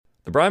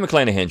The Brion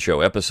McClanahan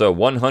Show, episode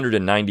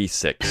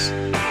 196.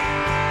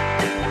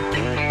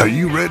 Are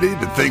you ready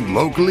to think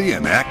locally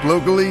and act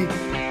locally?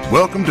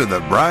 Welcome to the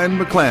Brion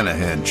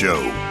McClanahan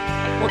Show.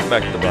 Welcome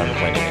back to the Brion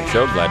McClanahan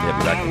Show. Glad to have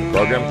you back on the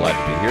program. Glad to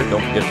be here.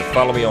 Don't forget to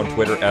follow me on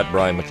Twitter at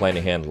Brion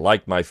McClanahan,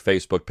 like my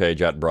Facebook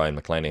page at Brion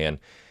McClanahan,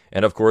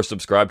 and of course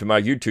subscribe to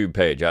my YouTube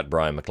page at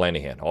Brion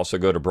McClanahan. Also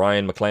go to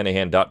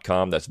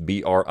brionmcclanahan.com. That's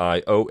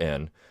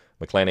BRION.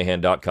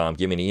 McClanahan.com.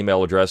 Give me an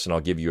email address and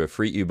I'll give you a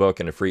free ebook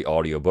and a free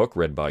audiobook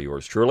read by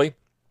yours truly.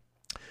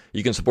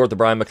 You can support the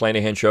Brion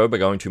McClanahan Show by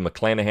going to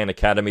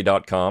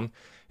McClanahanacademy.com.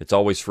 It's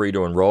always free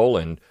to enroll,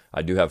 and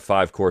I do have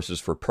 5 courses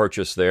for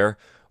purchase there.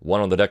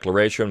 1 on the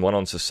Declaration, 1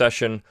 on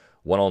secession,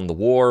 1 on the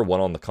war, 1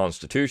 on the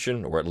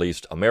Constitution, or at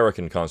least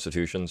American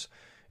constitutions.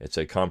 It's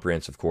a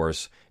comprehensive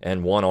course,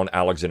 and 1 on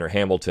Alexander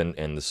Hamilton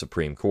and the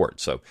Supreme Court.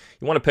 So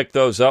you want to pick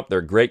those up.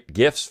 They're great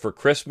gifts for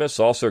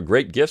Christmas, also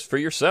great gifts for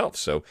yourself.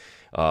 So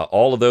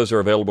all of those are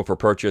available for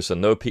purchase,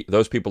 and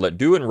those people that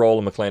do enroll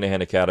in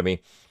McClanahan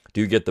Academy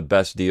do get the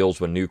best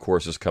deals when new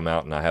courses come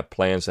out, and I have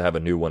plans to have a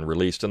new one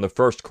released in the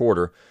first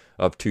quarter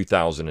of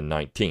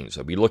 2019.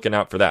 So be looking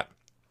out for that.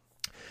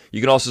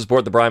 You can also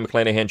support the Brion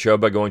McClanahan Show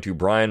by going to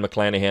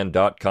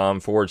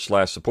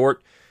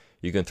brionmcclanahan.com/support.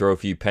 You can throw a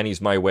few pennies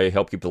my way,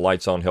 help keep the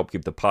lights on, help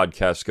keep the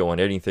podcast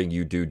going. Anything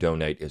you do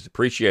donate is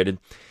appreciated.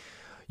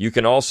 You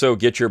can also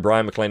get your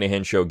Brion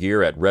McClanahan Show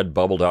gear at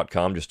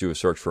redbubble.com. Just do a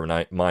search for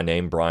my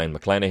name, Brion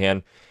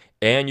McClanahan.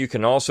 And you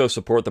can also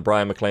support the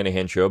Brion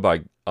McClanahan Show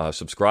by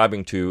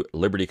subscribing to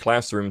Liberty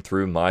Classroom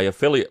through my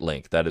affiliate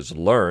link. That is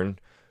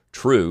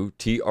LearnTrue,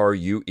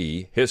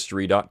 TRUE,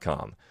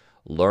 history.com.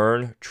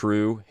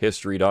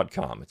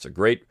 LearnTrueHistory.com. It's a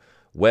great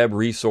web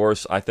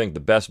resource. I think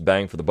the best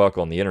bang for the buck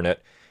on the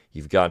internet.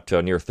 You've got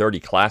near 30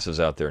 classes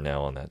out there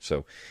now on that.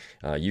 So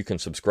you can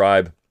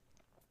subscribe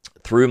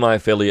through my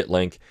affiliate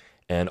link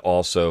and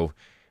also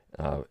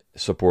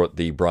support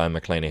the Brion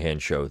McClanahan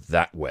Show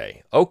that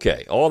way.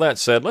 Okay, all that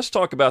said, let's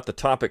talk about the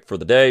topic for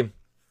the day,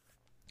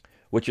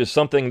 which is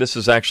something, this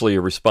is actually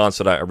a response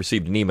that I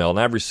received an email, and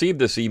I've received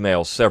this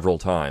email several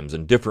times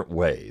in different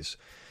ways.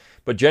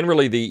 But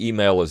generally the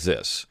email is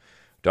this: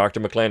 Dr.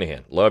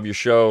 McClanahan, love your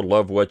show,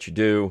 love what you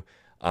do.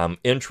 I'm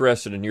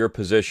interested in your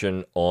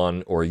position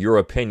on, or your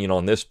opinion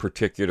on this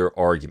particular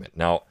argument.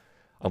 Now,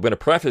 I'm going to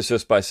preface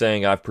this by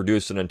saying I've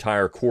produced an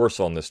entire course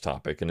on this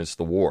topic, and it's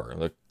the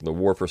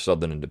war for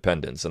Southern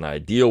independence, and I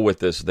deal with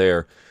this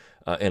there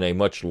in a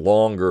much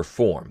longer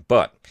form.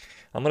 But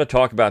I'm going to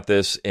talk about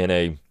this in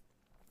a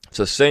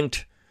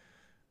succinct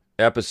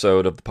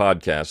episode of the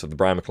podcast of the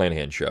Brion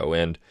McClanahan Show,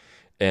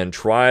 and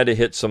try to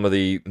hit some of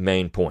the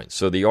main points.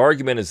 So the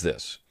argument is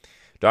this: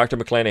 Dr.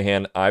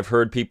 McClanahan, I've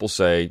heard people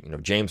say,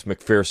 James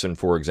McPherson,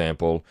 for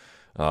example,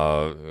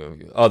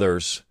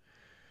 others,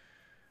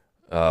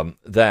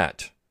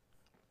 that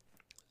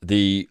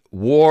the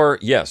war,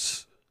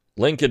 yes,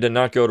 Lincoln did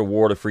not go to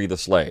war to free the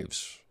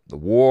slaves. The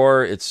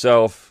war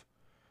itself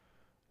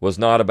was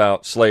not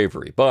about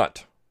slavery,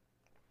 but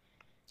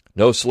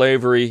no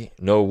slavery,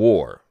 no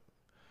war.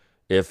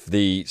 If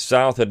the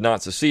South had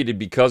not seceded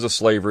because of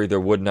slavery, there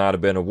would not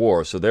have been a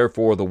war. So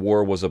therefore, the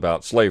war was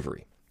about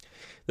slavery.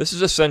 This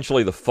is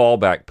essentially the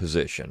fallback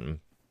position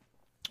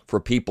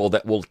for people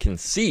that will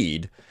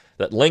concede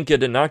that Lincoln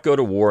did not go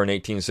to war in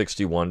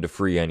 1861 to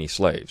free any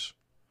slaves.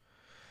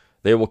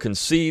 They will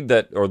concede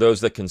that, or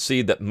those that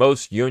concede that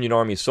most Union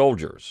Army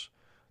soldiers,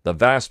 the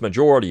vast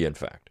majority in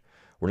fact,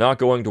 were not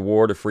going to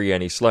war to free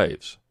any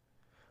slaves.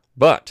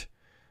 But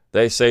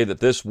they say that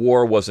this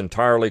war was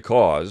entirely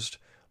caused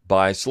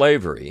by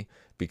slavery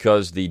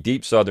because the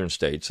deep southern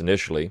states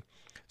initially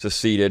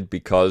seceded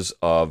because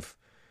of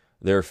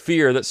their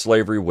fear that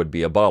slavery would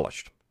be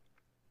abolished.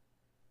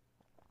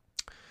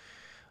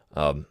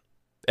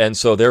 And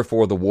so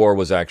therefore the war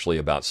was actually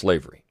about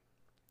slavery.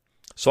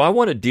 So I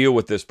want to deal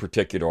with this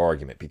particular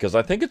argument because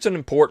I think it's an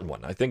important one.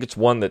 I think it's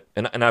one that,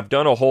 and I've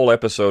done a whole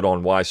episode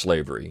on why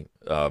slavery,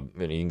 and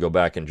you can go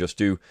back and just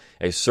do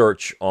a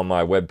search on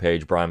my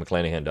webpage,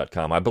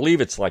 brionmcclanahan.com. I believe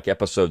it's like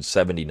episode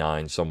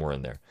 79, somewhere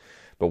in there.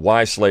 But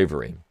why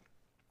slavery?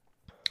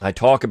 I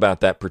talk about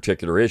that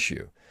particular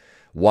issue.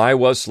 Why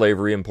was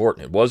slavery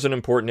important? It was an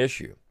important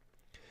issue.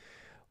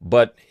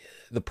 But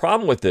the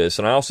problem with this,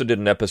 and I also did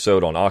an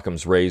episode on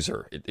Occam's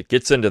razor, it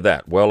gets into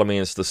that. Well, I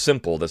mean, it's the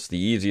simple, that's the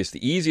easiest.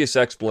 The easiest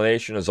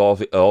explanation is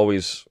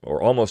always,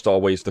 or almost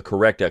always, the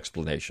correct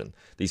explanation.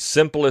 The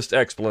simplest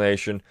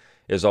explanation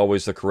is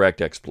always the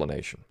correct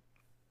explanation.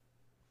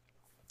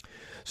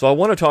 So I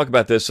want to talk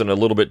about this in a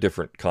little bit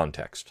different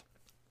context.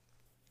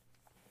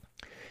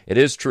 It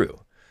is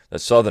true that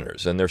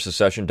Southerners in their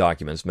secession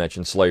documents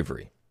mention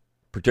slavery,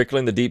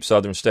 particularly in the deep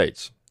southern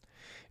states.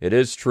 It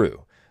is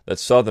true that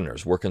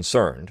Southerners were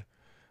concerned,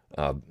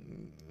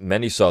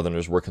 many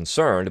Southerners were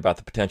concerned about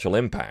the potential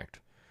impact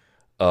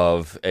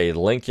of a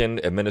Lincoln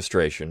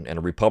administration and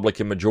a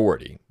Republican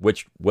majority,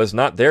 which was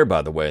not there,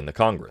 by the way, in the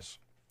Congress,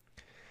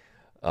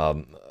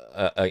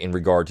 in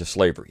regard to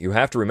slavery. You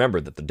have to remember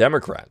that the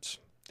Democrats,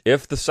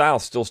 if the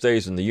South still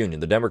stays in the Union,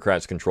 the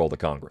Democrats control the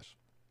Congress.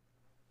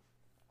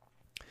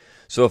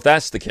 So if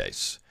that's the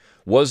case,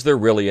 Was there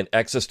really an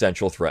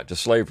existential threat to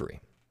slavery?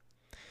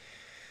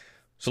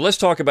 So let's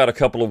talk about a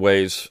couple of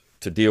ways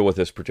to deal with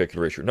this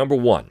particular issue. Number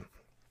one,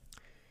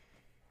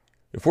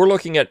 if we're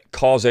looking at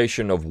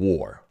causation of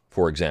war,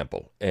 for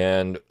example,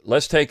 and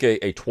let's take a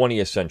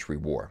 20th century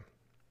war,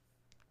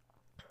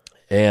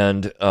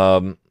 and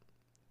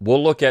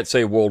we'll look at,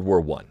 say, World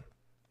War I.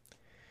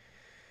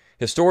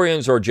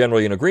 Historians are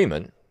generally in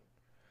agreement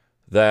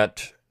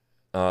that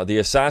the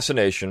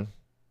assassination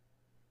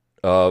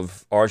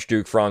of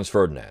Archduke Franz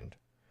Ferdinand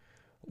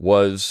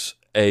was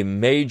a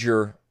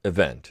major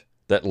event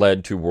that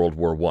led to World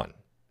War I,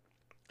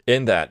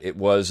 in that it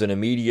was an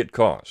immediate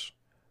cause,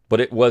 but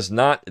it was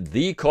not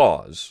the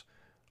cause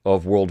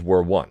of World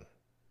War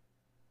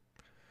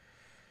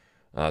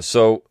I.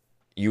 So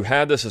you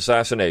had this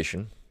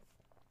assassination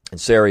in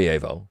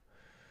Sarajevo.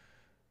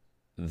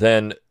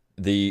 Then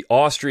the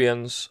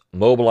Austrians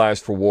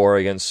mobilized for war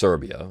against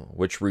Serbia,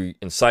 which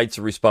incites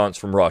a response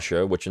from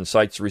Russia, which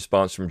incites a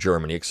response from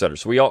Germany, etc.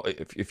 So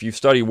if you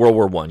study World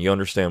War I, you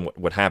understand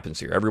what happens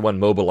here. Everyone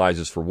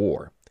mobilizes for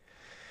war.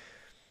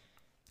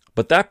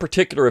 But that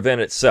particular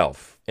event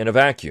itself, in a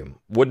vacuum,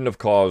 wouldn't have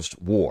caused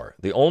war.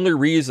 The only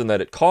reason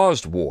that it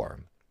caused war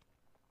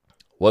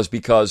was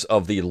because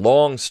of the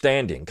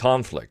long-standing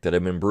conflict that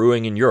had been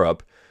brewing in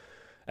Europe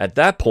at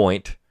that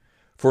point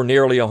for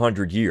nearly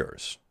 100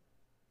 years,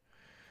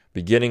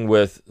 beginning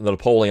with the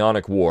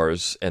Napoleonic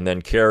Wars and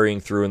then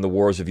carrying through in the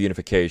Wars of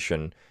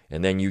Unification,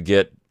 and then you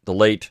get the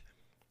late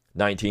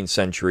 19th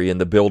century and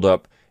the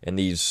buildup and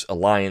these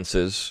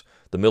alliances,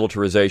 the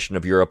militarization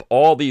of Europe.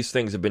 All these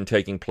things have been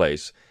taking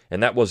place,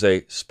 and that was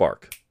a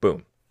spark.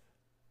 Boom.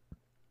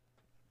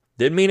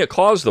 Didn't mean it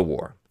caused the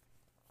war.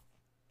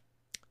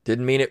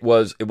 Didn't mean it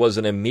was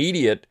an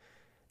immediate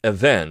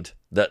event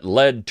that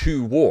led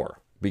to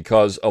war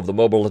because of the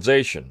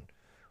mobilization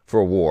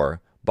for war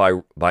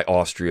by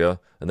Austria,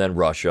 and then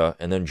Russia,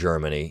 and then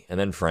Germany, and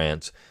then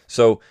France.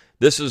 So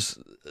this is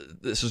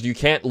you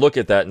can't look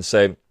at that and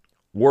say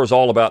war is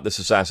all about this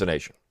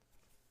assassination.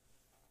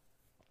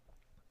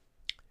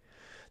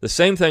 The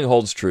same thing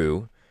holds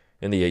true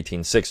in the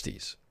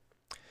 1860s.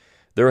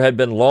 There had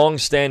been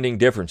long-standing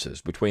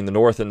differences between the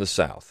North and the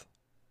South.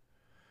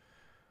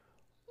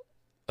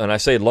 And I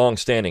say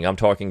long-standing, I'm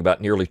talking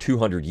about nearly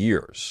 200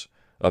 years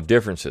of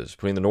differences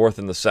between the North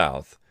and the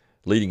South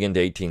leading into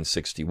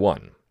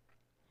 1861.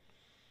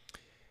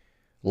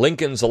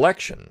 Lincoln's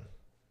election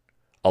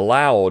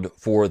allowed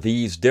for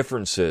these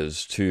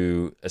differences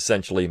to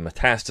essentially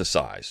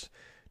metastasize,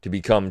 to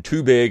become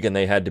too big, and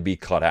they had to be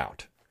cut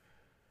out.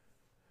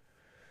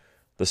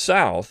 The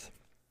South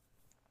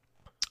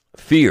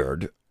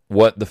feared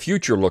what the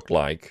future looked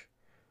like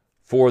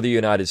for the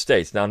United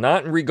States. Now,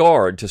 not in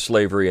regard to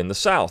slavery in the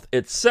South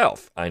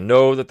itself. I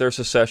know that there's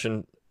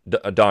secession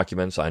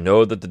documents. I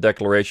know that the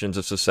declarations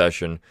of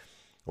secession,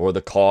 or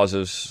the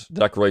causes,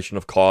 Declaration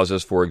of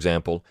Causes, for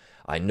example.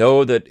 I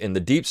know that in the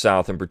Deep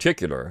South in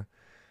particular,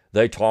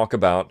 they talk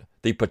about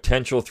the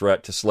potential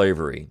threat to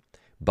slavery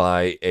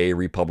by a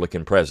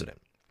Republican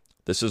president.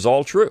 This is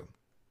all true.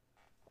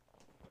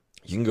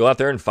 You can go out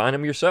there and find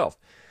them yourself.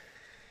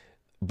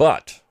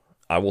 But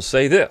I will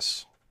say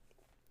this.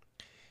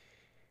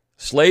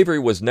 Slavery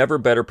was never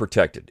better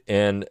protected.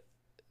 And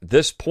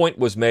this point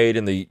was made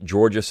in the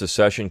Georgia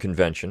Secession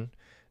Convention.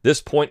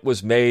 This point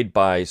was made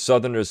by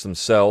Southerners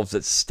themselves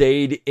that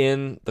stayed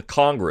in the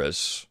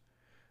Congress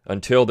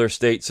until their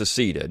state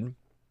seceded.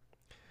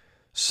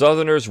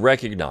 Southerners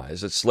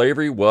recognized that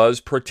slavery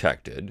was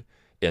protected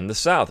in the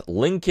South.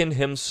 Lincoln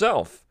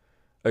himself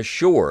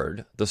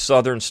assured the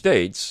Southern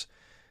states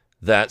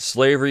that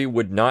slavery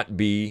would not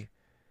be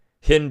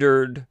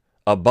hindered,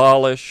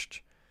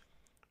 abolished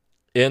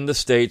in the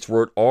states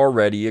where it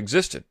already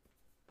existed.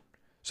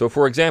 So,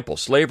 for example,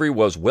 slavery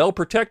was well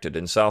protected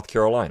in South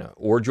Carolina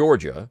or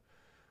Georgia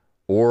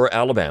or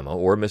Alabama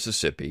or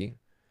Mississippi,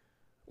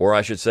 or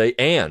I should say,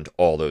 and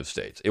all those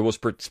states. It was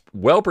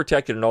well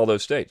protected in all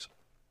those states.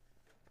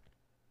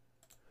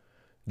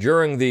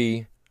 During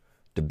the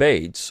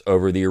debates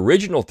over the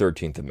original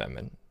 13th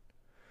Amendment,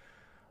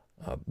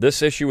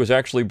 this issue was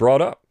actually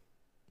brought up.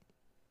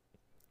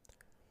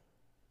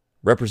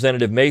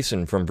 Representative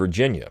Mason from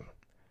Virginia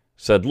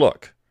said,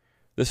 look,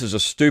 this is a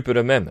stupid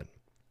amendment.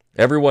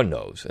 Everyone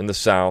knows in the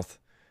South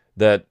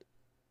that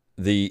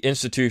the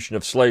institution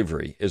of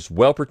slavery is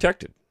well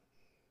protected,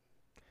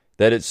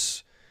 that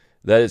it's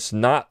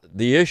not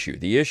the issue.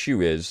 The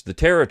issue is the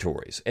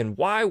territories. And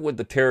why would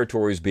the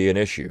territories be an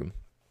issue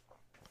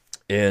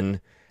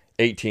in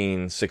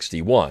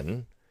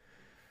 1861?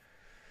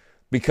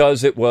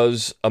 Because it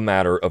was a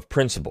matter of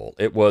principle.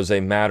 It was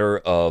a matter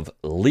of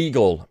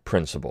legal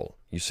principle.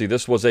 You see,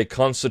 this was a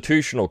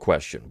constitutional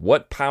question.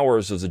 What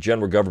powers does the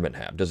general government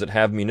have? Does it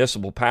have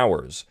municipal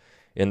powers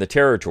in the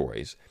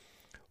territories?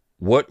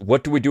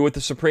 What do we do with the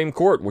Supreme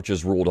Court, which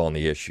has ruled on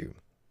the issue?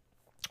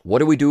 What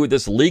do we do with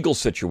this legal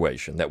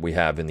situation that we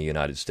have in the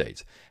United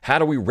States? How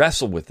do we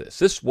wrestle with this?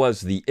 This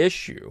was the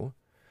issue.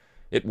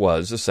 It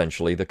was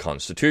essentially the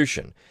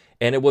Constitution.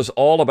 And it was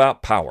all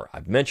about power.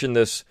 I've mentioned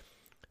this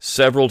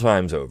several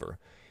times over.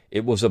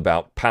 It was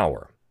about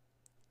power.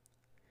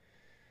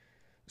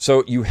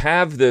 So you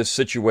have this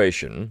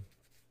situation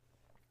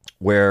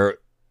where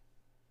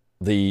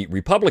the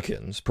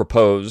Republicans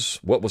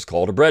propose what was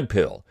called a bread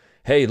pill.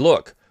 Hey,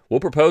 look, we'll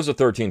propose the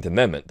 13th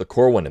Amendment, the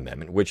Corwin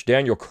Amendment, which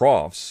Daniel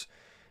Crofts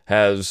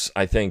has,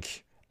 I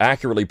think,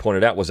 accurately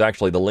pointed out was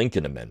actually the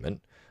Lincoln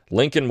Amendment.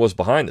 Lincoln was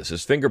behind this.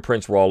 His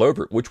fingerprints were all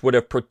over it, which would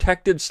have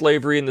protected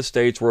slavery in the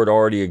states where it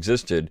already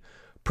existed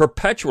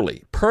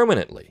perpetually,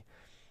 permanently.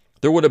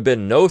 There would have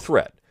been no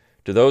threat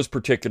to those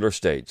particular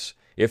states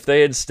if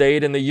they had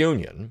stayed in the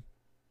Union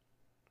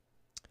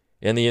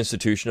and the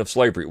institution of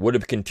slavery. It would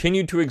have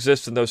continued to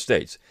exist in those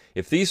states.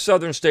 If these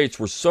southern states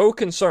were so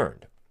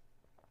concerned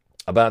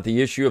about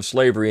the issue of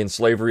slavery and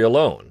slavery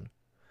alone,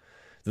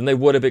 then they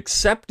would have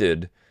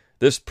accepted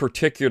this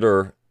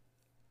particular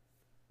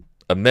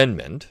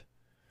amendment,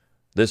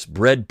 this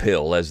bread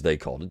pill, as they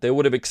called it. They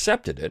would have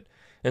accepted it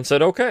and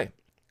said, okay,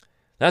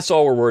 that's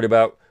all we're worried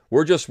about.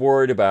 We're just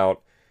worried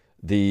about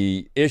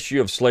the issue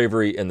of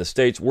slavery in the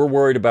states. We're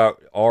worried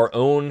about our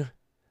own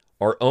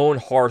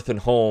hearth and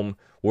home.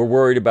 We're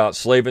worried about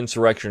slave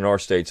insurrection in our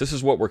states. This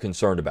is what we're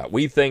concerned about.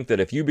 We think that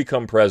if you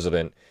become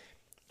president,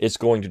 it's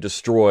going to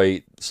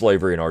destroy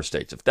slavery in our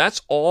states. If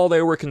that's all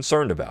they were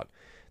concerned about,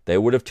 they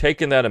would have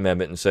taken that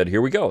amendment and said,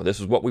 here we go. This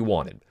is what we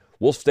wanted.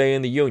 We'll stay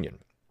in the Union.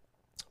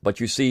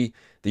 But you see,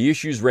 the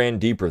issues ran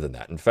deeper than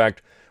that. In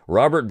fact,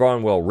 Robert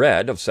Barnwell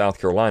Redd of South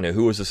Carolina,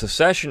 who was a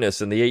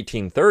secessionist in the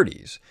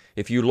 1830s,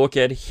 if you look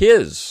at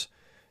his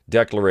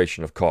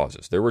declaration of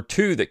causes, there were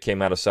two that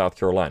came out of South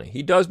Carolina.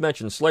 He does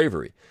mention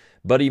slavery,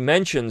 but he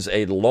mentions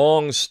a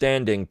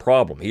long-standing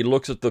problem. He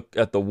looks at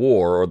the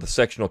war or the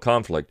sectional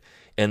conflict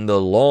in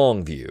the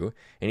long view,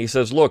 and he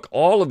says, look,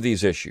 all of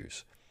these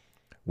issues,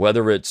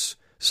 whether it's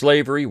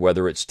slavery,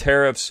 whether it's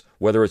tariffs,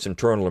 whether it's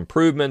internal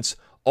improvements,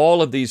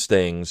 all of these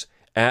things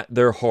at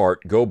their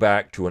heart go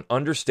back to an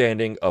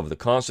understanding of the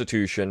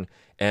Constitution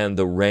and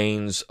the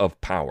reins of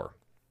power.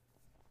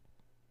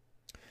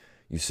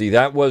 You see,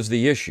 that was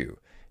the issue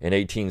in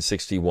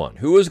 1861.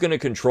 Who is going to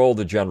control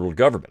the general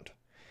government?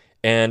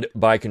 And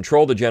by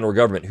control the general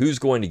government, who's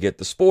going to get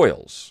the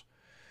spoils?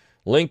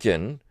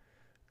 Lincoln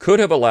could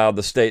have allowed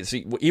the states,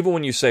 even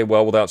when you say,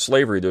 well, without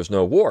slavery, there's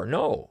no war.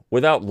 No,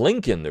 without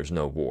Lincoln, there's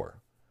no war.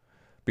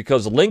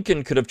 Because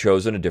Lincoln could have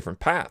chosen a different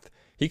path.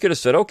 He could have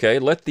said, okay,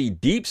 let the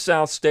deep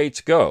South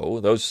states go,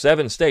 those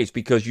 7 states,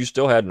 because you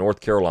still had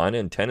North Carolina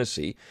and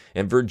Tennessee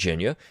and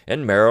Virginia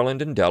and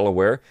Maryland and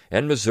Delaware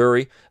and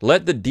Missouri.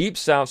 Let the deep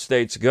South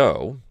states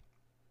go,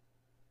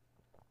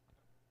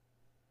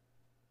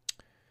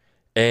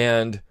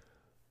 and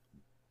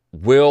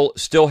we'll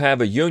still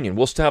have a union.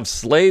 We'll still have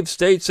slave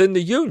states in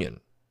the union.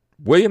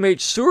 William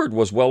H. Seward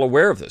was well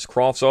aware of this.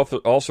 Crofts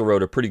also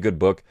wrote a pretty good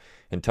book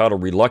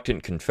entitled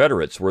Reluctant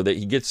Confederates, where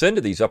he gets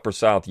into these Upper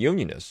South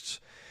Unionists,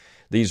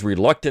 these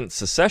reluctant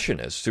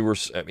secessionists who were,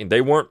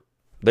 they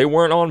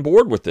weren't on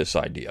board with this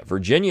idea.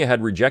 Virginia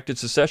had rejected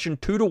secession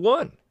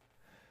 2-1.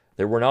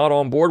 They were not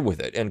on board with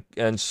it,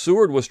 and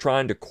Seward was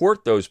trying to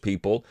court those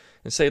people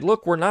and say,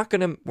 look, we're not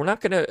going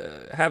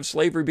to have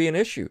slavery be an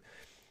issue.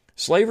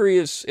 Slavery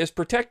is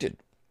protected.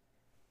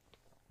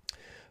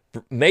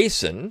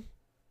 Mason,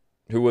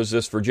 who was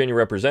this Virginia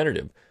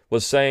representative,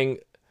 was saying,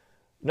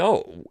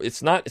 no,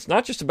 it's not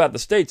just about the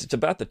states, it's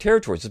about the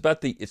territories.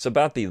 It's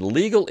about the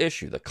legal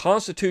issue, the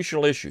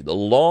constitutional issue, the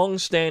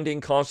long-standing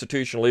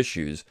constitutional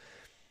issues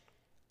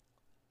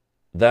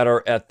that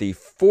are at the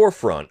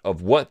forefront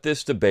of what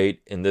this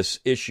debate and this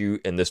issue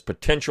and this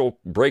potential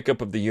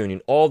breakup of the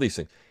Union, all these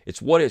things,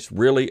 it's what it's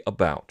really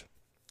about.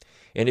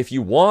 And if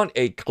you want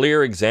a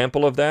clear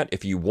example of that,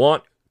 if you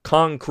want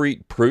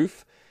concrete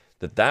proof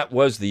that that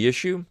was the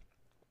issue,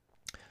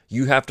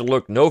 you have to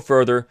look no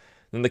further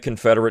than the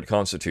Confederate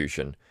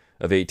Constitution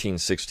of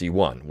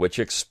 1861, which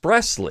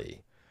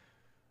expressly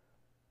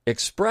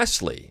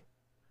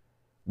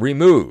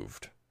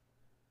removed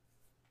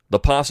the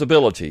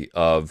possibility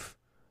of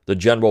the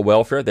general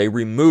welfare. They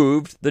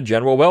removed the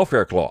general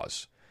welfare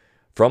clause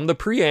from the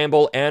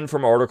preamble and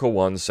from Article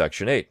 1,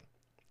 Section 8.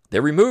 They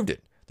removed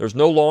it. There's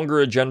no longer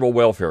a general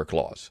welfare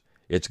clause.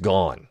 It's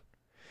gone.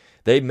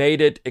 They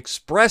made it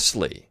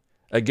expressly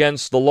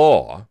against the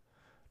law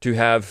to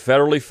have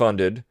federally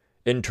funded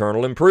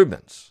internal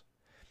improvements.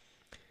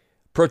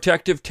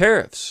 Protective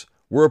tariffs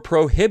were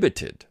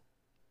prohibited.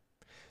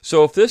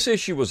 So if this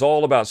issue was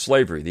all about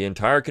slavery, the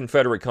entire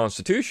Confederate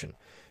Constitution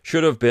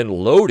should have been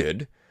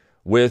loaded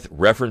with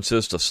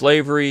references to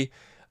slavery,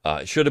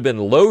 should have been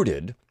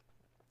loaded.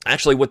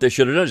 Actually, what they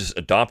should have done is just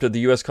adopted the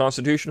U.S.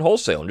 Constitution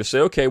wholesale and just say,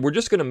 okay, we're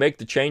just going to make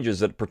the changes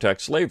that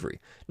protect slavery.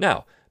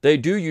 Now, they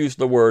do use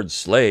the words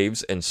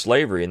slaves and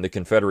slavery in the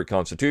Confederate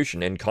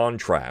Constitution in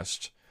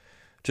contrast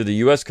to the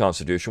U.S.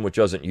 Constitution, which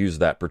doesn't use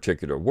that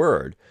particular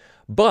word.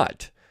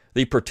 But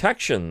the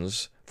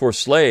protections for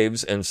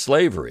slaves and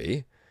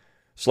slavery,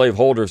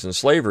 slaveholders and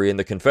slavery in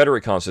the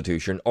Confederate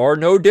Constitution are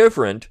no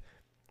different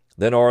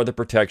than are the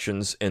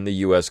protections in the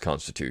U.S.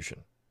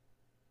 Constitution.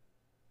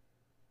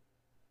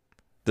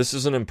 This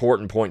is an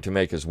important point to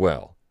make as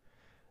well.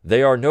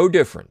 They are no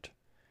different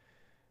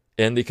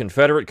in the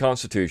Confederate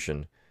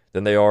Constitution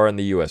than they are in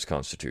the U.S.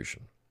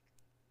 Constitution.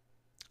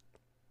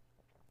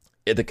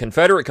 The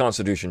Confederate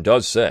Constitution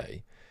does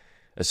say,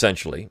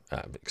 essentially,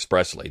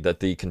 expressly, that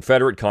the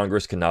Confederate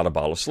Congress cannot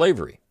abolish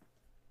slavery.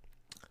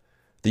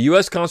 The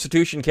U.S.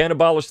 Constitution can't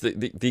abolish,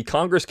 the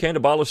Congress can't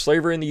abolish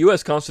slavery in the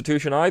U.S.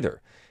 Constitution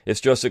either. It's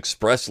just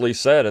expressly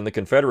said in the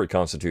Confederate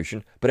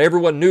Constitution, but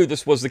everyone knew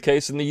this was the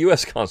case in the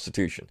U.S.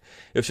 Constitution.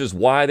 It's just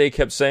why they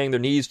kept saying there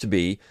needs to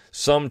be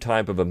some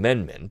type of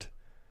amendment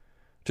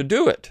to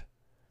do it.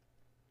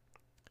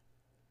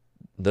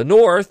 The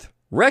North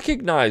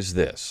recognized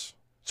this.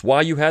 It's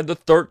why you had the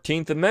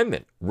 13th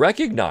Amendment,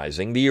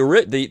 recognizing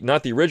the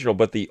not the original,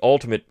 but the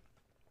ultimate,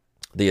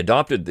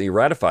 the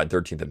ratified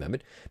 13th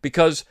Amendment,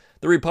 because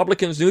the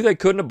Republicans knew they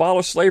couldn't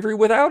abolish slavery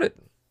without it.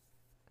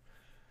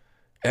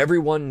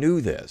 Everyone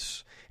knew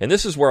this. And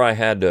this is where I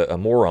had a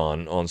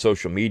moron on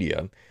social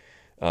media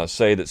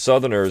say that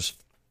Southerners,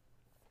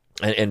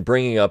 and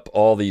bringing up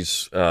all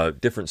these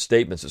different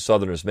statements that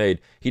Southerners made,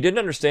 he didn't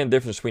understand the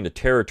difference between a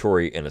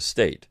territory and a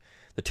state.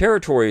 The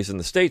territories and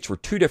the states were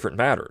two different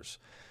matters.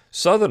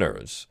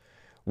 Southerners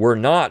were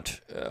not,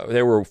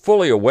 they were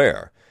fully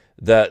aware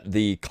that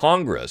the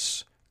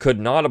Congress could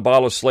not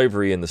abolish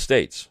slavery in the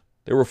states.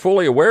 They were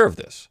fully aware of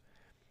this.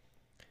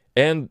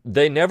 And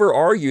they never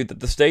argued that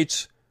the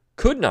states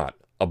could not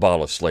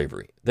abolish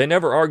slavery. They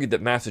never argued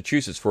that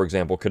Massachusetts, for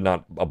example, could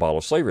not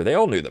abolish slavery. They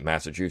all knew that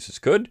Massachusetts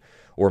could,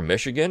 or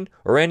Michigan,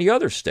 or any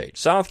other state.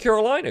 South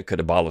Carolina could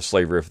abolish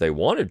slavery if they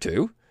wanted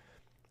to.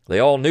 They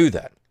all knew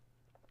that.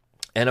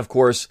 And of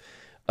course,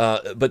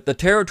 but the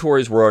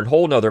territories were a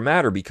whole other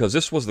matter, because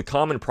this was the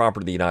common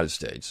property of the United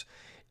States.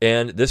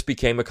 And this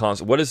became a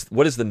concept. What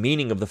is the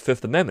meaning of the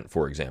Fifth Amendment,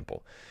 for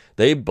example?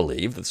 They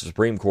believed that the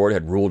Supreme Court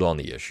had ruled on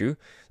the issue,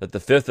 that the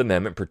Fifth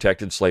Amendment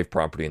protected slave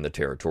property in the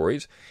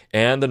territories,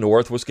 and the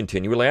North was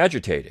continually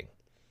agitating.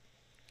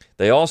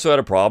 They also had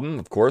a problem,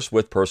 of course,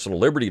 with personal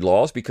liberty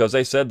laws, because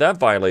they said that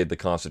violated the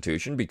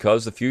Constitution,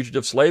 because the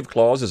Fugitive Slave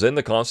Clause is in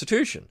the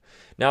Constitution.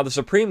 Now, the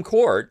Supreme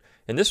Court,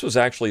 and this was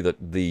actually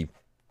the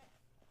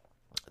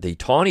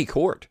Taney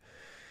Court.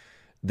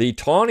 The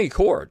Taney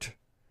Court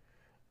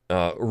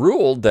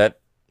ruled that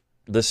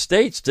the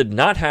states did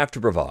not have to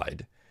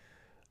provide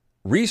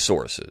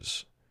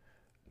resources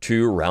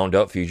to round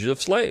up fugitive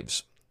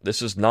slaves.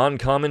 This is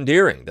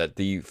non-commandeering, that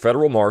the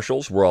federal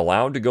marshals were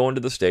allowed to go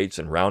into the states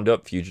and round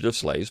up fugitive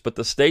slaves, but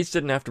the states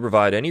didn't have to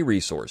provide any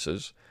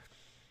resources,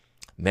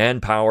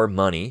 manpower,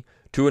 money,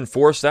 to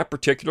enforce that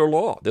particular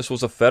law. This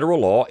was a federal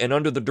law and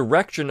under the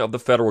direction of the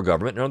federal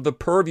government and under the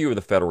purview of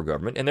the federal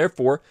government, and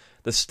therefore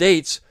the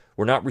states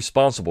were not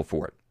responsible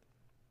for it.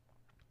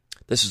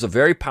 This is a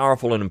very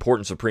powerful and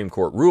important Supreme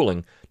Court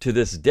ruling to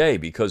this day,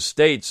 because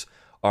states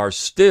are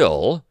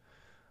still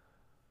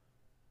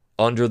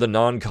under the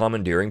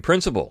non-commandeering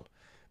principle,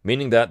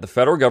 meaning that the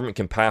federal government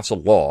can pass a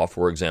law.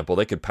 For example,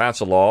 they could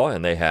pass a law,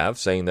 and they have,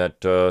 saying that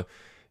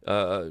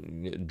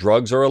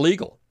drugs are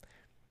illegal.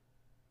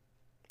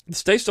 The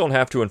states don't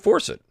have to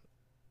enforce it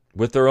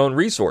with their own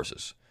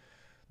resources.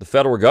 The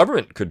federal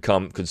government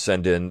could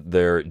send in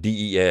their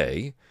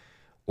DEA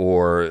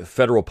or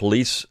federal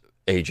police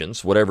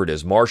agents, whatever it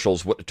is,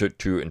 marshals,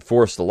 to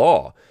enforce the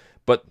law,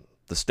 but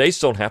the states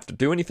don't have to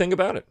do anything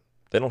about it.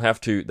 They don't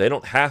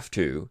have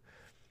to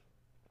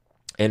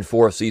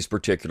enforce these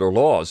particular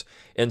laws.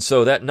 And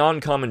so that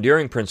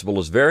non-commandeering principle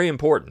is very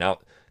important. Now,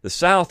 the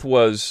South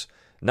was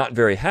not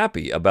very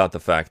happy about the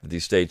fact that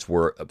these states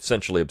were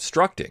essentially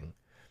obstructing.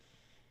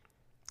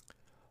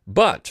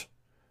 But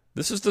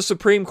this is the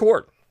Supreme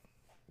Court,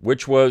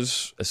 which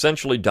was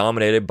essentially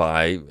dominated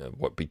by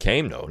what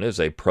became known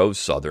as a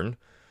pro-Southern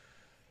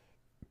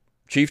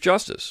Chief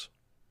Justice.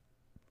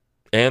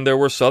 And there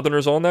were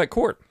Southerners on that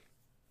court.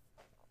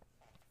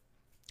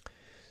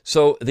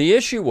 So the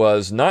issue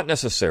was not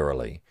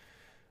necessarily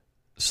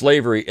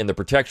slavery and the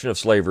protection of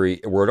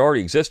slavery where it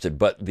already existed,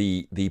 but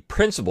the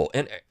principle.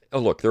 And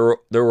look, there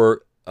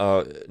were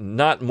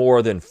not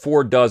more than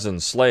 4 dozen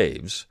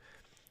slaves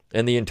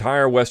in the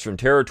entire Western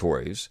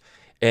territories,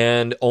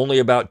 and only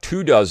about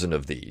 2 dozen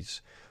of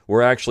these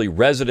were actually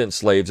resident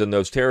slaves in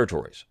those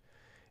territories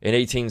in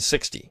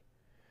 1860.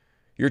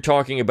 You're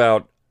talking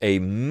about a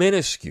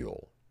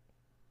minuscule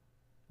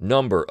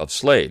number of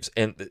slaves,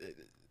 and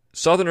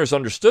Southerners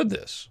understood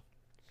this.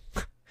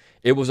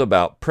 It was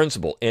about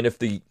principle, and if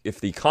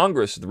the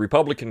Congress, the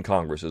Republican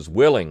Congress, is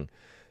willing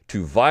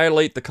to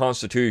violate the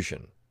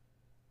Constitution,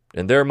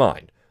 in their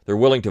mind, they're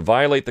willing to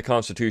violate the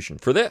Constitution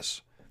for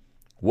this.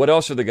 What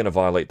else are they going to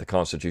violate the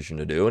Constitution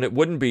to do? And it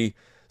wouldn't be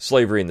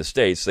slavery in the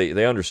states.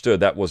 They understood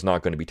that was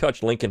not going to be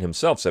touched. Lincoln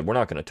himself said, we're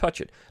not going to touch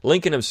it.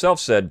 Lincoln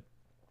himself said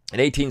in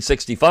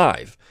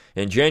 1865,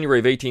 in January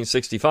of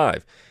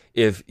 1865,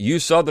 if you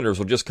Southerners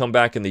will just come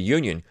back in the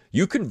Union,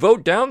 you can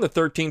vote down the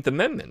 13th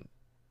Amendment.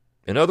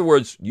 In other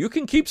words, you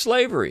can keep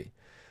slavery,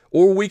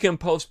 or we can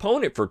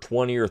postpone it for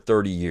 20 or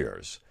 30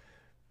 years.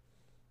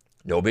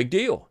 No big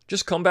deal.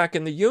 Just come back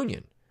in the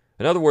Union.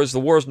 In other words, the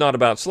war's not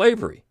about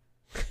slavery.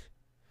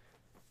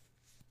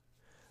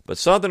 But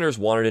Southerners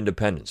wanted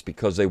independence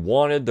because they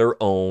wanted their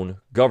own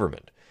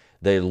government.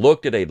 They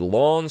looked at a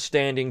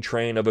long-standing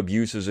train of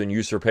abuses and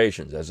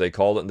usurpations, as they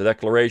called it in the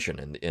Declaration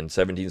in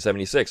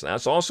 1776. And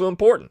that's also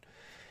important,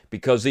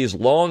 because these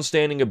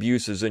long-standing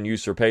abuses and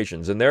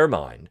usurpations, in their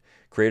mind,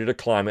 created a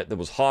climate that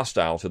was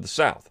hostile to the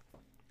South.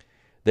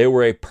 They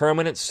were a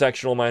permanent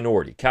sectional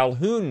minority.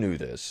 Calhoun knew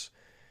this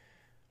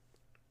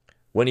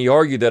when he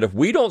argued that if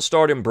we don't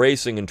start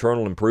embracing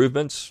internal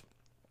improvements,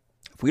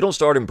 if we don't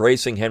start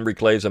embracing Henry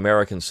Clay's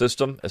American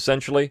system,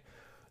 essentially,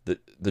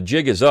 the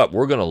jig is up.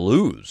 We're going to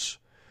lose.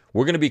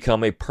 We're going to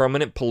become a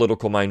permanent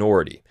political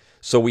minority.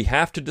 So we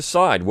have to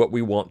decide what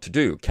we want to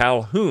do.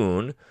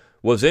 Calhoun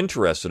was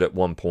interested at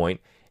one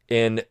point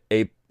in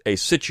a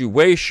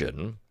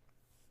situation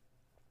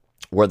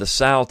where the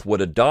South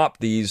would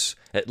adopt these,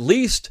 at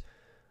least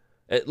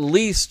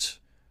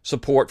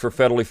support for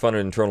federally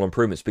funded internal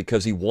improvements,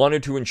 because he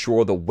wanted to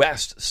ensure the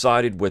West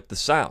sided with the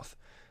South.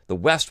 The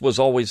West was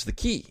always the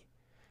key.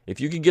 If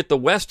you could get the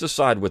West to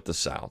side with the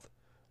South,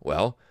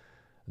 well,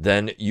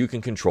 then you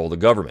can control the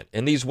government.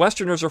 And these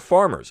Westerners are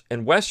farmers,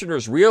 and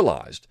Westerners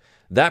realized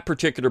that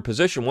particular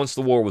position once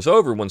the war was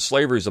over, when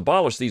slavery was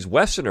abolished. These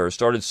Westerners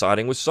started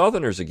siding with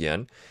Southerners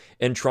again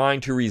and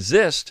trying to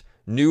resist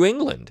New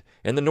England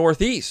and the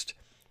Northeast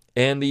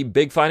and the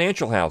big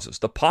financial houses.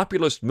 The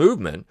populist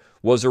movement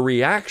was a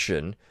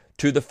reaction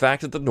to the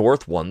fact that the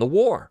North won the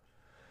war,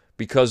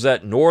 because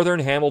that northern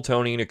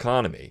Hamiltonian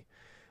economy,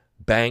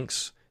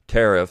 banks,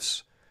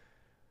 tariffs,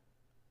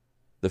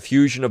 the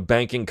fusion of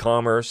banking,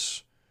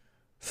 commerce,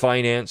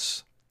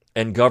 finance,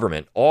 and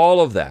government,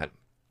 all of that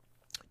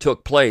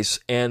took place,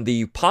 and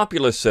the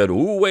populists said,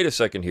 ooh, wait a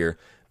second here,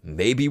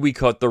 maybe we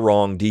cut the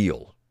wrong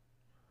deal.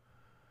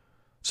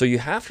 So you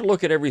have to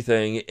look at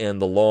everything in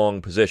the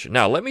long position.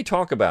 Now, let me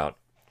talk about,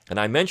 and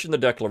I mentioned the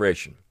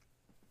Declaration.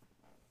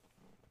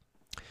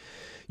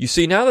 You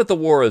see, now that the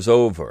war is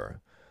over,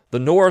 the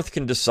North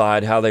can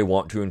decide how they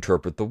want to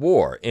interpret the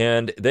war,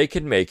 and they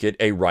can make it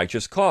a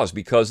righteous cause,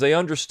 because they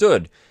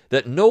understood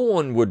that no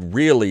one would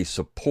really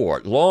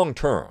support,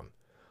 long-term,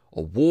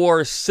 a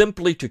war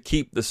simply to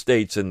keep the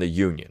states in the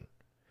Union.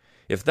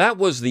 If that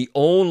was the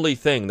only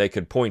thing they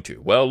could point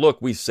to, well,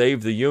 look, we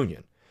saved the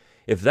Union.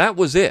 If that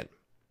was it,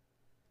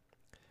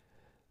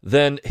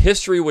 then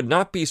history would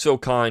not be so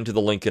kind to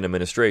the Lincoln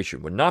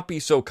administration, would not be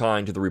so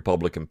kind to the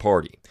Republican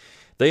Party.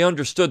 They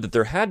understood that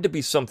there had to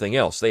be something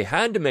else. They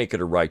had to make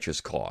it a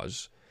righteous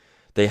cause.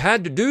 They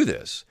had to do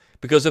this,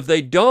 because if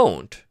they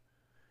don't,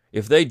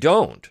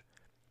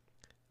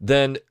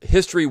 then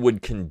history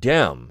would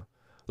condemn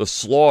the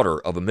slaughter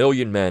of 1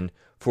 million men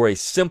for a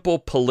simple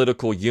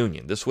political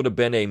union. This would have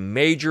been a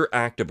major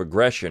act of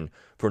aggression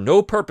for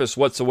no purpose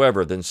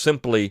whatsoever than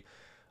simply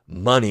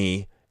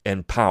money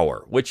and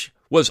power, which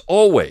was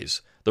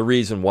always the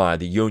reason why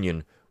the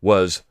Union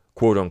was,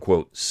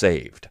 quote-unquote,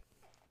 saved.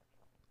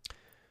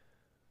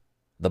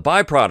 The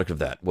byproduct of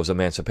that was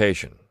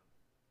emancipation.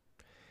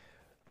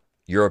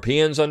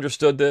 Europeans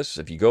understood this.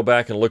 If you go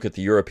back and look at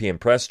the European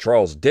press,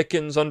 Charles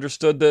Dickens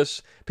understood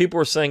this. People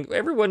were saying,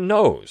 everyone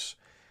knows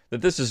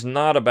that this is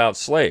not about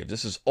slaves.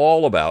 This is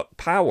all about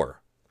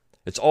power.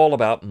 It's all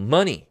about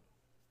money.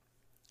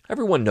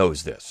 Everyone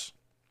knows this.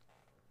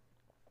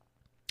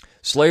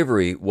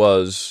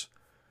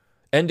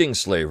 Ending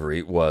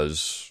slavery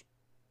was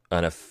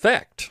an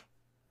effect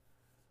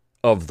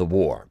of the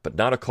war, but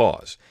not a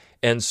cause.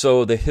 And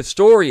so the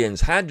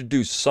historians had to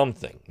do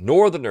something.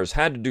 Northerners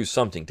had to do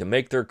something to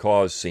make their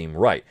cause seem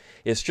right.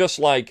 It's just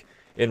like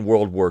in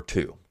World War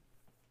II.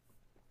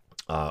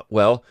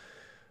 Well,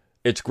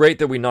 it's great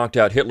that we knocked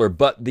out Hitler,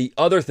 but the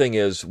other thing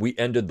is we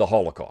ended the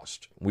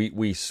Holocaust. We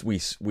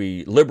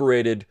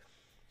liberated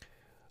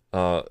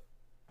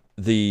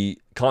the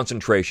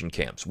concentration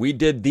camps. We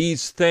did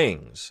these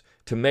things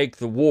to make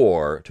the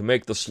war, to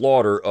make the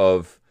slaughter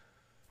of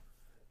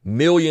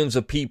millions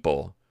of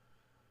people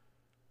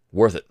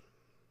worth it.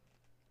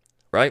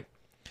 Right?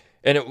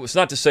 And it was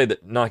not to say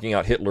that knocking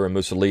out Hitler and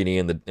Mussolini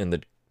and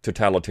the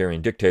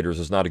totalitarian dictators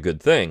is not a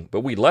good thing, but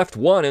we left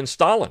one in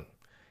Stalin.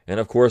 And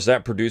of course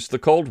that produced the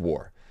Cold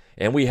War.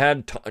 And we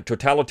had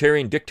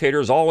totalitarian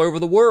dictators all over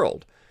the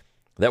world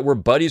that were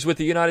buddies with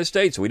the United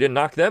States. We didn't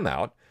knock them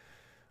out.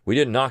 We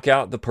didn't knock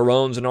out the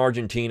Perones in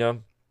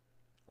Argentina,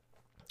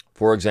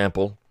 for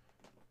example.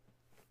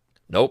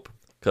 Nope,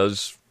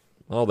 because,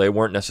 well, they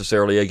weren't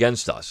necessarily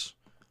against us.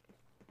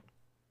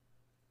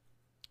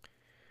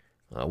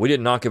 We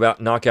didn't knock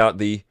out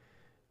the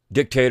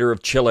dictator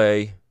of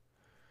Chile.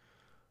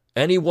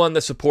 Anyone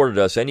that supported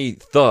us, any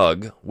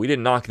thug, we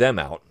didn't knock them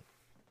out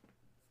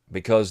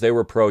because they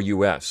were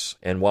pro-U.S.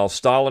 And while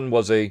Stalin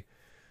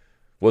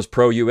was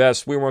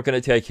pro-U.S., we weren't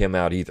going to take him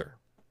out either.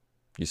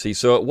 You see,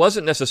 so it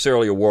wasn't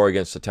necessarily a war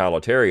against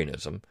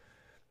totalitarianism.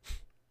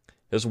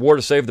 It was a war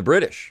to save the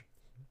British.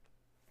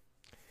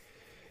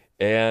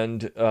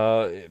 And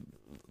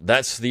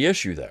that's the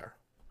issue there.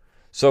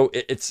 So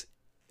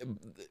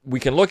we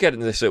can look at it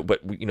and say,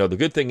 but the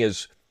good thing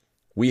is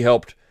we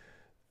helped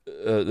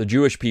the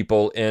Jewish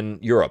people in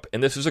Europe.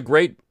 And this is a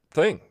great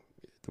thing.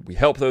 We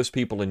helped those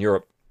people in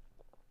Europe.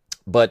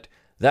 But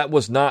that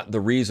was not the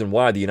reason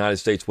why the United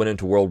States went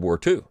into World War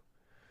II.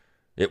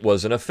 It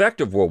was an effect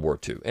of World War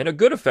II, and a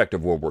good effect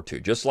of World War II,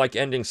 just like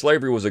ending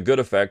slavery was a good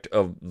effect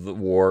of the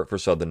war for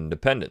Southern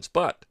independence.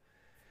 But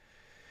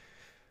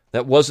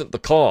that wasn't the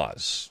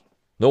cause.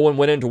 No one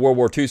went into World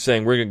War II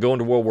saying, we're going to go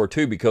into World War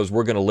II because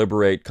we're going to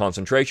liberate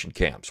concentration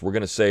camps. We're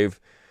going to save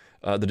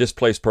the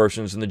displaced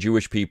persons and the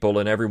Jewish people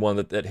and everyone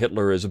that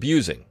Hitler is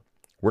abusing.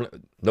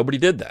 Nobody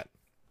did that.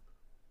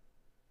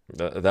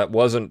 That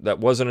wasn't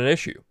an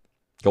issue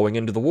going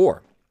into the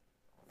war.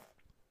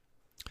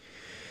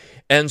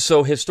 And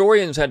so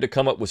historians had to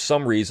come up with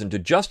some reason to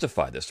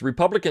justify this. The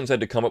Republicans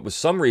had to come up with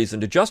some reason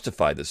to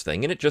justify this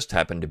thing, and it just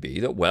happened to be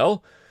that,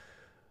 well,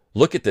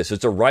 look at this.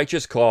 It's a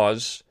righteous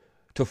cause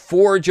to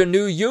forge a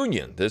new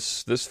union.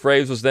 This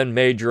phrase was then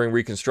made during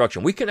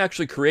Reconstruction. We can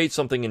actually create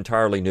something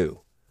entirely new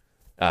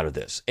out of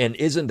this. And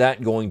isn't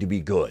that going to be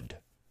good?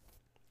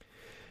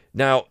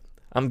 Now,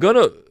 I'm going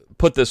to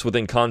put this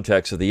within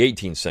context of the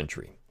 18th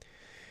century,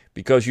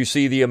 because you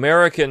see the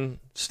American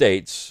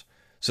states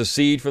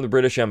secede from the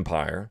British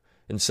Empire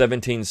in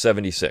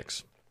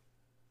 1776.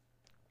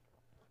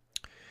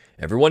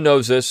 Everyone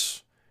knows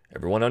this.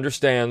 Everyone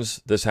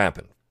understands this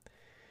happened.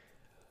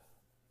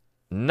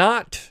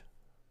 Not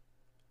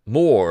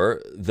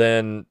more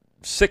than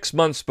 6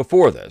 months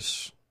before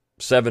this,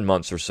 7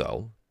 months or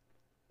so,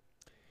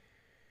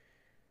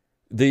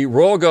 the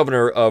Royal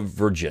Governor of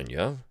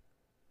Virginia,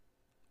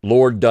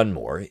 Lord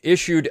Dunmore,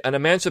 issued an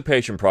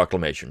Emancipation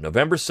Proclamation,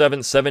 November 7,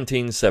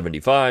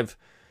 1775.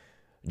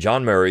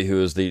 John Murray,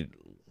 who is the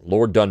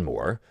Lord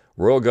Dunmore,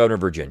 Royal Governor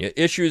of Virginia,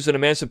 issues an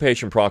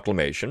Emancipation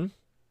Proclamation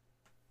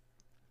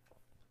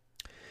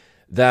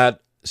that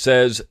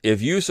says,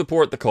 if you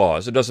support the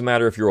cause, it doesn't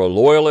matter if you're a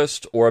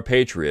loyalist or a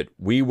patriot,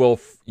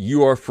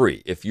 you are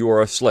free. If you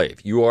are a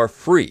slave, you are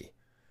free.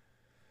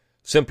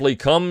 Simply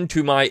come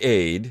to my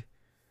aid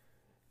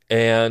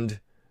and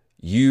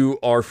you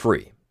are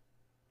free.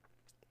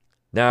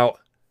 Now,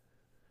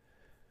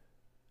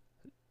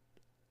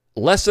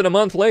 less than a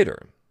month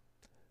later,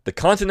 the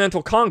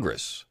Continental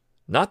Congress,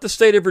 not the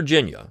state of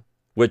Virginia,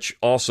 which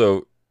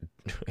also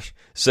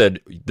said,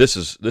 this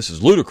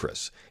is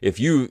ludicrous. If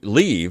you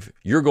leave,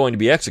 you're going to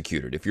be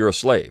executed if you're a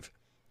slave,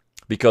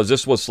 because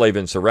this was slave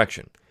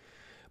insurrection.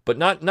 But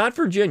not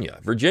Virginia.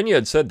 Virginia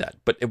had said that.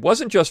 But it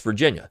wasn't just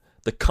Virginia.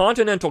 The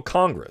Continental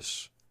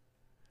Congress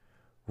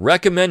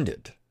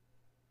recommended.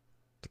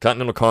 The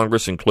Continental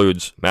Congress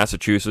includes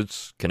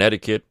Massachusetts,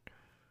 Connecticut,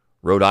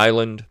 Rhode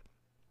Island,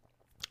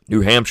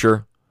 New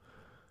Hampshire,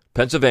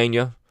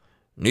 Pennsylvania,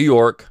 New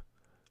York,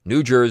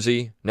 New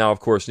Jersey. Now, of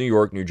course, New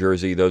York, New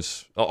Jersey,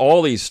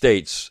 all these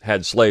states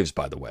had slaves,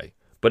 by the way.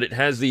 But it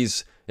has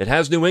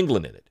New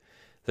England in it.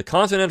 The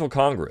Continental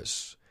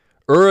Congress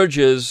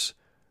urges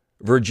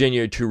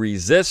Virginia to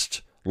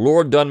resist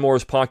Lord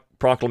Dunmore's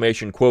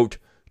proclamation, quote,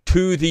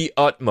 to the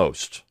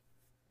utmost.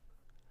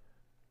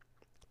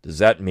 Does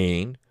that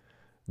mean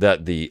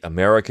that the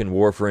American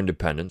War for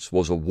Independence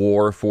was a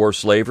war for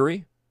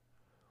slavery?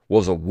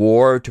 Was a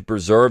war to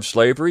preserve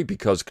slavery?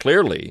 Because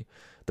clearly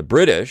the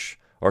British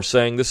are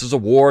saying this is a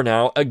war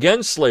now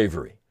against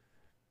slavery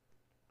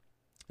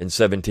in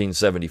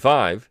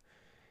 1775.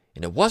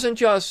 And it wasn't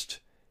just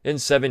in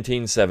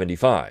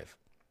 1775.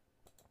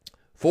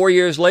 4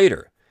 years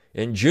later,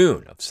 in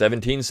June of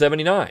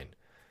 1779,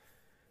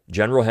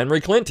 General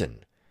Henry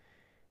Clinton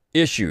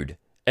issued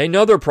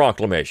another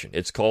proclamation.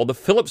 It's called the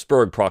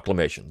Philipsburg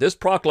Proclamation. This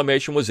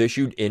proclamation was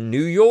issued in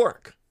New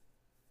York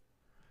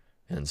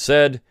and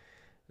said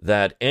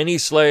that any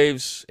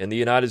slaves in the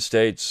United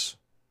States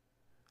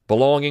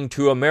belonging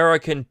to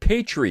American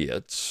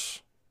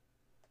patriots,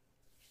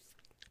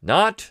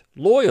 not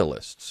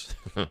loyalists,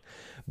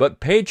 but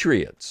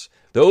patriots,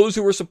 those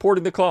who were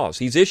supporting the cause.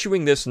 He's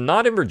issuing this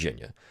not in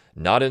Virginia,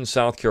 not in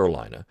South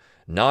Carolina,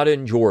 not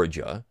in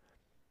Georgia,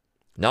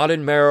 not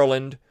in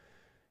Maryland.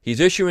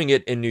 He's issuing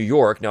it in New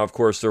York. Now, of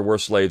course, there were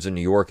slaves in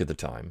New York at the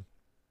time.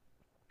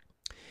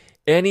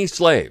 Any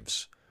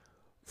slaves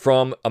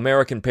from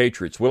American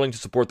patriots willing to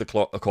support the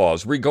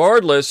cause,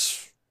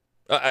 regardless.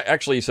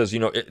 Actually, he says,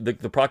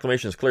 the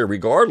proclamation is clear,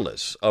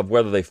 regardless of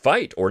whether they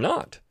fight or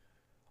not,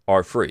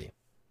 are free.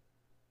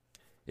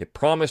 It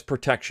promised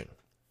protection.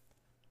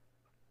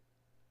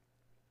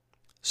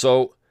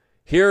 So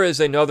here is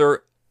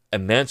another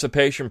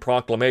Emancipation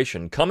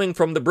Proclamation coming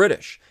from the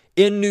British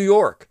in New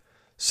York,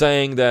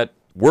 saying that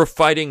we're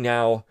fighting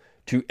now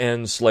to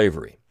end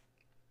slavery.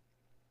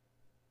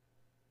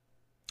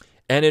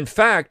 And in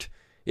fact,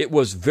 it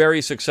was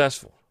very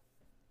successful.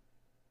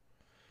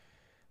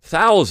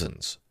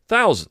 Thousands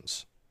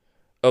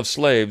of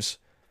slaves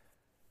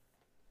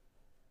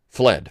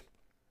fled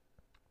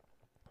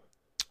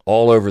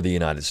all over the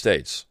United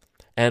States.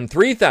 And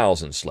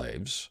 3,000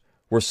 slaves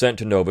were sent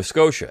to Nova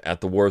Scotia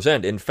at the war's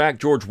end. In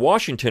fact, George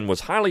Washington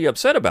was highly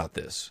upset about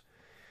this.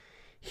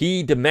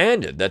 He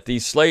demanded that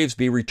these slaves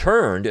be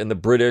returned, and the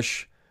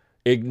British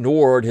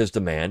ignored his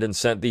demand and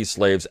sent these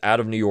slaves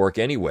out of New York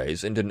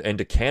anyways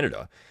into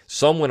Canada.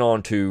 Some went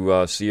on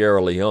to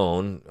Sierra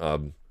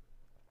Leone,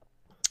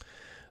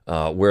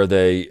 where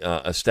they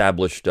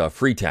established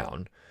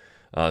Freetown.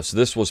 So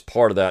this was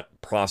part of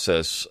that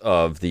process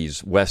of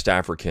these West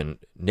African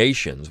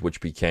nations,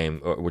 which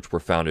were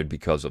founded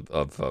because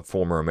of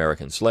former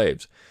American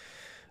slaves.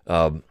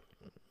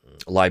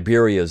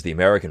 Liberia is the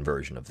American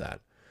version of that.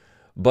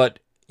 But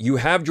you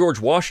have George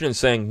Washington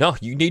saying, no,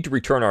 you need to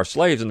return our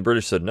slaves. And the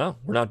British said, no,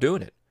 we're not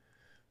doing it.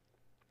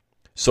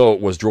 So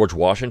was George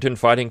Washington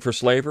fighting for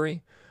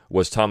slavery?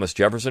 Was Thomas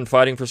Jefferson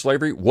fighting for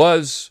slavery?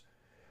 Was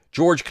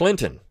George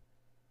Clinton,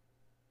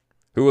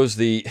 who was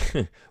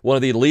one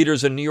of the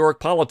leaders in New York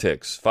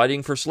politics,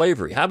 fighting for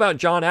slavery? How about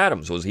John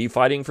Adams? Was he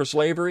fighting for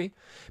slavery?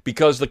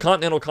 Because the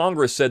Continental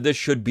Congress said this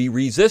should be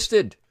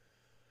resisted.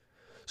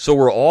 So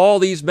were all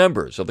these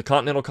members of the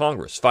Continental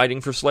Congress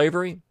fighting for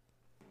slavery?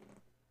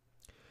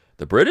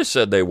 The British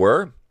said they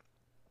were.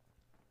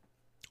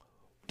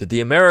 Did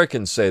the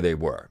Americans say they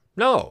were?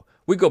 No.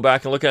 We go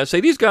back and look at it and say,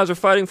 these guys are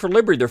fighting for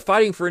liberty. They're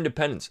fighting for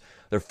independence.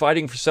 They're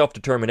fighting for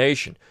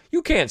self-determination.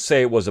 You can't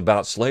say it was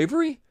about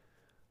slavery.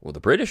 Well,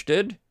 the British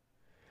did.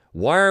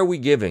 Why are we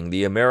giving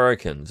the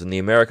Americans and the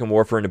American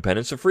War for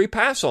Independence a free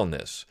pass on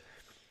this?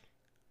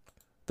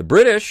 The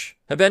British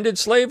have ended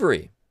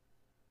slavery.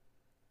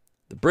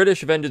 The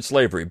British have ended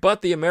slavery,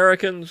 but the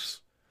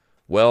Americans,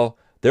 well,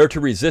 they're to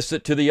resist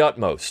it to the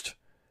utmost,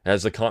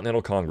 as the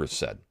Continental Congress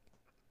said.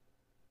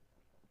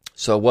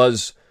 So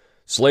was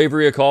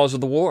slavery a cause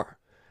of the war?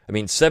 I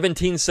mean,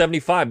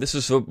 1775, this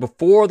is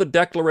before the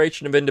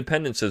Declaration of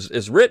Independence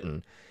is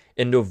written,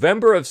 in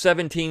November of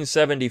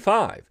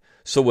 1775.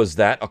 So was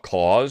that a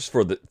cause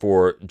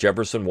for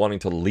Jefferson wanting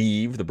to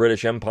leave the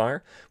British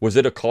Empire? Was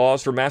it a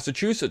cause for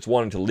Massachusetts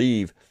wanting to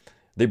leave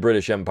the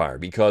British Empire?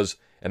 Because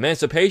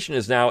emancipation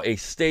is now a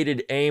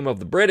stated aim of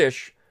the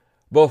British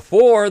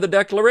before the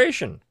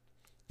Declaration.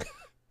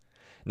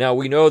 Now,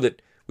 we know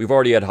that we've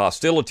already had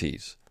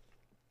hostilities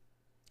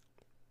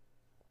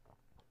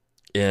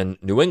in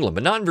New England,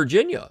 but not in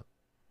Virginia.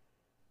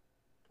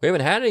 We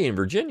haven't had any in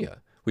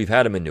Virginia. We've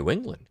had them in New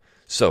England.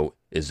 So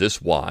is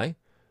this why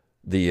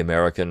the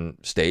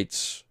American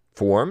states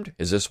formed?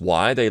 Is this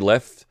why they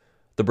left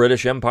the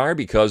British Empire?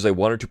 Because they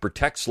wanted to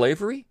protect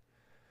slavery?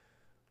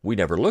 We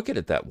never look at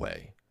it that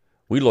way.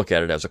 We look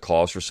at it as a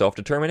cause for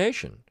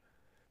self-determination.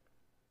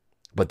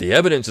 But the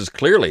evidence is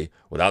clearly,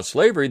 without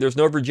slavery, there's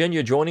no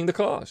Virginia joining the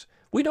cause.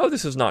 We know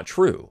this is not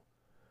true.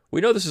 We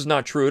know this is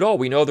not true at all.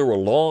 We know there were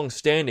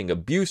long-standing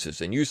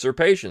abuses and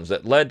usurpations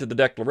that led to the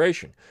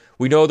Declaration.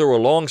 We know there were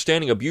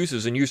long-standing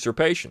abuses and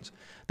usurpations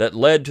that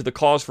led to the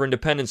cause for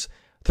independence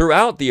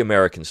throughout the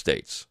American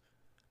states.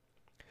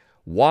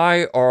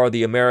 Why are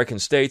the American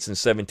states in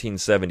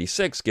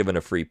 1776 given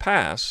a free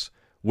pass,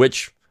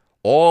 which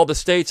all the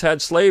states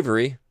had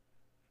slavery,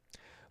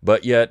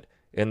 but yet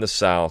in the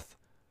South,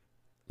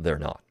 they're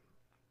not?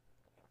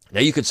 Now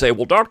you could say,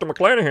 well, Dr.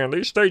 McClanahan,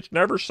 these states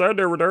never said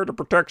they were there to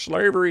protect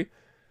slavery.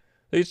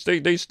 These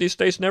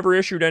states never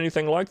issued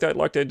anything like that,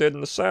 like they did in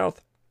the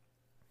South.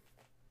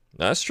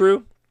 That's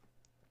true.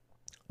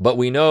 But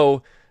we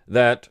know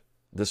that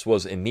this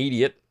was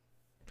immediate.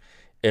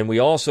 And we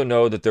also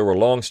know that there were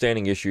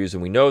long-standing issues.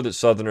 And we know that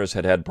Southerners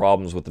had had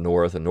problems with the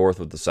North and North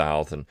with the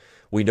South. And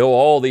we know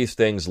all these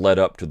things led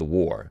up to the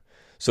war.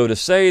 So to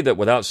say that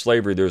without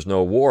slavery there's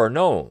no war,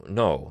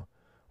 no.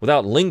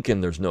 Without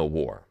Lincoln there's no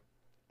war.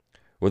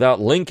 Without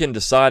Lincoln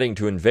deciding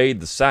to invade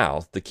the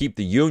South to keep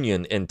the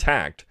Union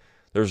intact,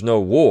 there's no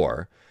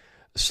war.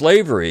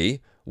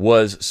 Slavery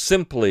was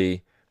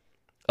simply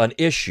an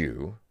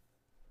issue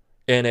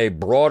in a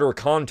broader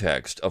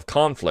context of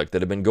conflict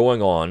that had been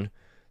going on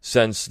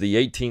since the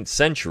 18th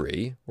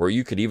century, or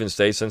you could even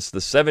say since the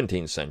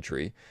 17th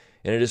century,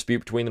 in a dispute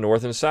between the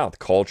North and the South,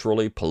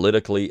 culturally,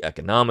 politically,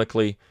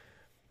 economically.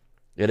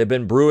 It had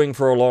been brewing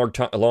for a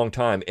long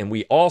time, and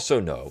we also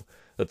know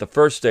that the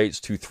first states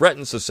to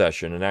threaten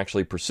secession and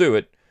actually pursue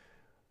it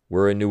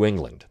were in New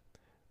England,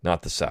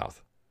 not the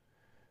South,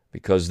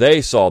 because they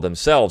saw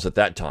themselves at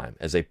that time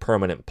as a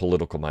permanent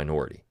political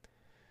minority.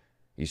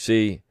 You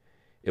see,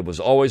 it was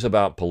always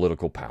about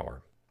political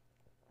power.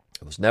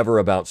 It was never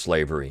about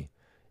slavery.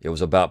 It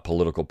was about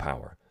political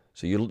power.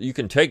 So you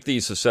can take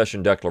these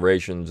secession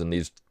declarations and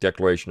these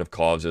declaration of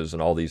causes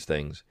and all these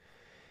things,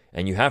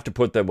 and you have to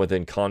put them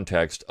within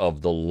context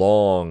of the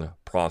long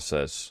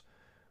process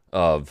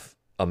of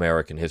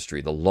American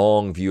history, the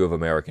long view of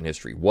American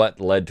history. What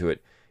led to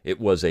it? It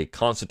was a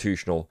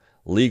constitutional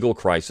legal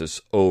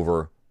crisis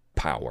over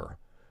power.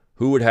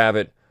 Who would have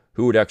it?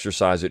 Who would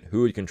exercise it?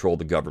 Who would control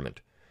the government?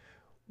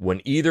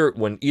 When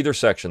either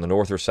section, the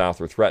North or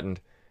South, were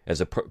threatened as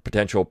a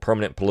potential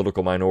permanent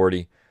political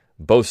minority,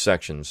 both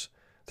sections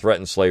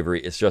threatened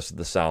slavery. It's just that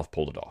the South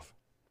pulled it off.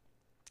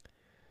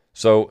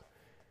 So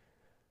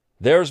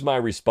there's my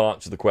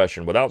response to the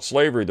question. Without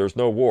slavery, there's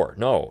no war.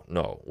 No.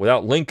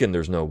 Without Lincoln,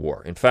 there's no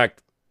war. In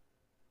fact,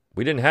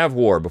 we didn't have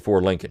war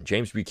before Lincoln.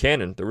 James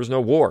Buchanan, there was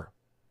no war.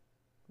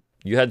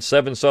 You had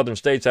 7 southern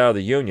states out of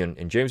the Union,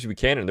 and James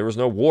Buchanan, there was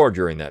no war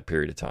during that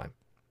period of time.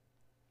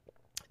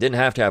 Didn't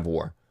have to have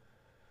war.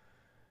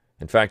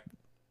 In fact,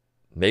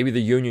 maybe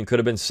the Union could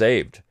have been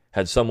saved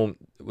had someone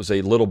that was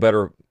a little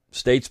better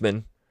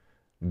statesman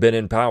been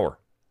in power.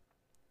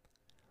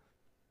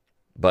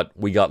 But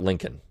we got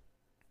Lincoln,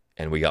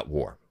 and we got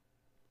war.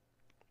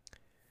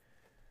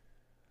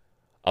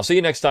 I'll see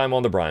you next time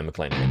on the Brion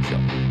McClanahan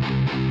Show.